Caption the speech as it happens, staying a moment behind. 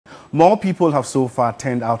More people have so far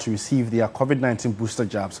turned out to receive their COVID-19 booster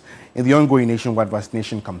jabs in the ongoing nationwide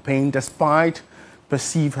vaccination campaign, despite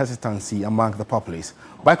perceived hesitancy among the populace.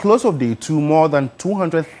 By close of day 2, more than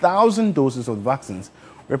 200,000 doses of vaccines,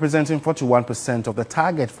 representing 41% of the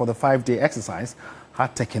target for the 5-day exercise,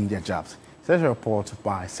 had taken their jabs. Here's a report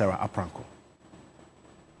by Sarah Apranko.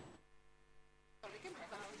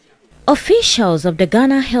 Officials of the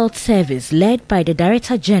Ghana Health Service, led by the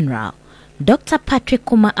Director General, Dr. Patrick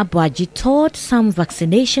Kuma Abuaji, toured some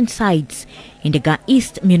vaccination sites in the Ga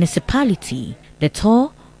East municipality. The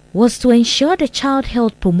tour was to ensure the Child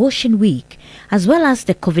Health Promotion Week, as well as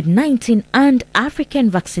the COVID-19 and African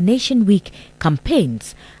Vaccination Week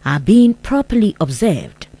campaigns, are being properly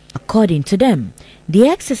observed. According to them, the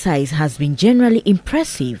exercise has been generally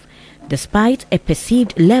impressive, despite a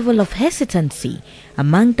perceived level of hesitancy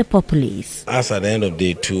among the populace. As at the end of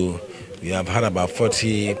day 2, we have had about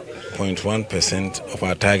 40.1% of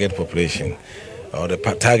our target population, or the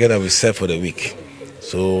target that we set for the week.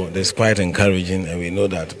 So it's quite encouraging, and we know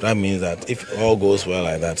that means that if all goes well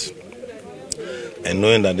like that, and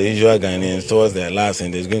knowing that the usual Ghanaians towards their last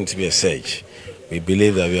end there's going to be a surge, we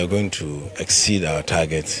believe that we are going to exceed our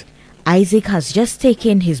target. Isaac has just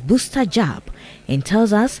taken his booster jab and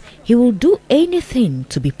tells us he will do anything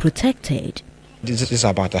to be protected. This is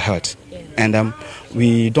about the health, and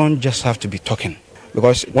we don't just have to be talking,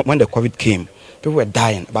 because when the COVID came, people were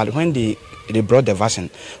dying, but when they brought the vaccine,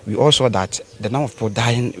 we also saw that the number of people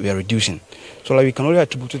dying were reducing. So we can only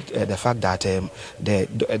attribute the fact that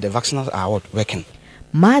the vaccines are working.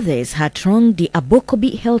 Mothers had thronged the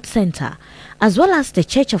Abokobi Health Center, as well as the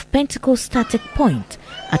Church of Pentecost Static Point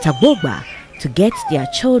at Agbogba, to get their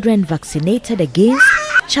children vaccinated against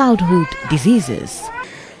childhood diseases.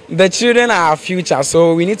 The children are our future,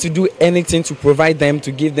 so we need to do anything to provide them,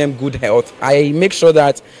 to give them good health. I make sure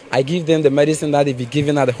that I give them the medicine that they be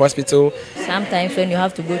given at the hospital. Sometimes when you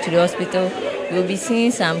have to go to the hospital, you'll be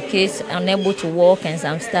seeing some kids unable to walk and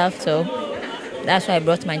some stuff, so that's why I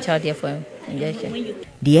brought my child here for injection.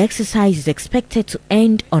 The exercise is expected to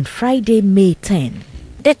end on Friday, May 10.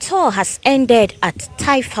 The tour has ended at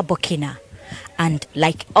Taifa, Burkina. And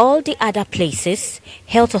like all the other places,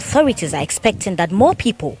 health authorities are expecting that more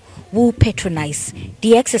people will patronize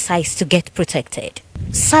the exercise to get protected.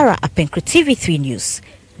 Sarah Apranko, TV3 News,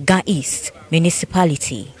 Ga East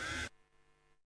Municipality.